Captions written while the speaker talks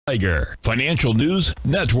Tiger Financial News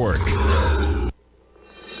Network.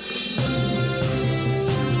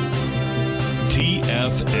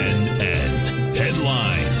 TFNN.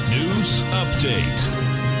 Headline News Update.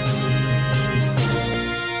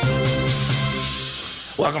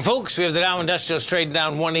 Welcome, folks. We have the Dow Industrials trading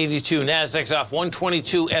down 182. Nasdaq's off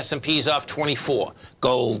 122. S&P's off 24.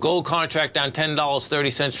 Gold contract down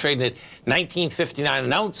 $10.30, trading at $19.59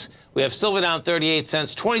 an ounce. We have silver down 38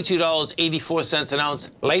 cents, $22.84 an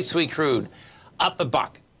ounce. Light sweet crude up a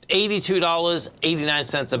buck,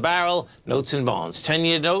 $82.89 a barrel. Notes and bonds.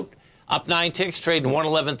 10-year note up 9 ticks, trading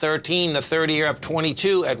 111.13. The 30-year up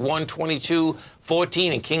 22 at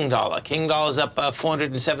 122.14. And King dollar's up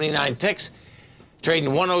 479 ticks.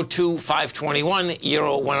 Trading 102.521,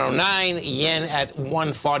 euro 109, yen at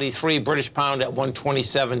 143, British pound at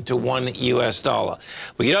 127 to 1 US dollar.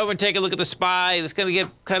 We get over and take a look at the SPY. It's going to get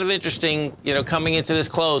kind of interesting, coming into this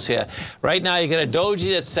close here. Right now, you got a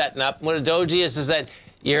doji that's setting up. What a doji is that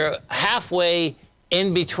you're halfway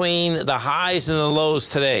in between the highs and the lows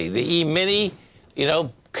today. The E-mini,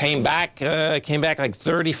 came back like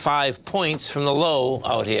 35 points from the low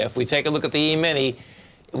out here. If we take a look at the E-mini,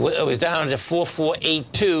 it was down to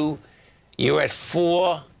 4,482. You're at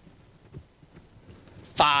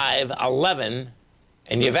 4,511,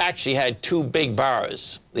 and you've actually had two big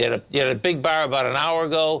bars. You had a big bar about an hour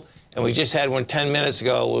ago, and we just had one 10 minutes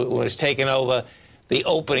ago when it was taking over the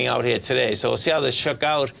opening out here today. So we'll see how this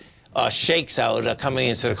shakes out coming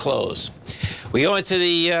into the close. We go into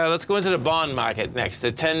the let's go into the bond market next.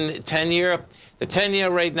 The 10-year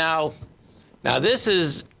right now. Now this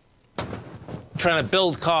is trying to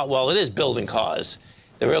build cause. Well, it is building cause.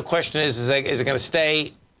 The real question is it going to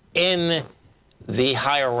stay in the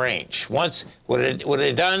higher range? Once, what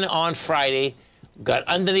it done on Friday, got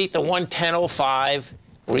underneath the 110.05,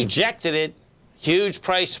 rejected it, huge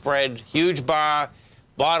price spread, huge bar.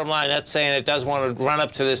 Bottom line, that's saying it does want to run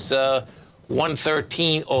up to this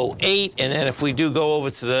 113.08. And then if we do go over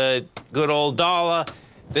to the good old dollar,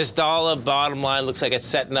 this dollar, bottom line, looks like it's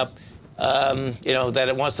setting up that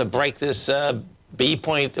it wants to break this B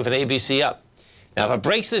point of an ABC up. Now, if it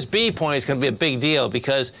breaks this B point, it's going to be a big deal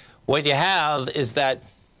because what you have is that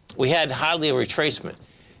we had hardly a retracement.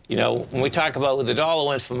 When we talk about the dollar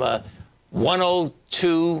went from a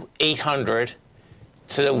 102.800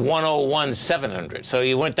 to the 101.700. So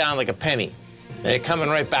you went down like a penny. And they're coming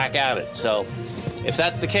right back at it. So if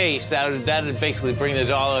that's the case, that would basically bring the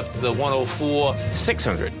dollar up to the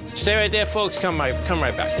 104.600. Stay right there, folks. Come right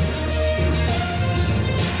back.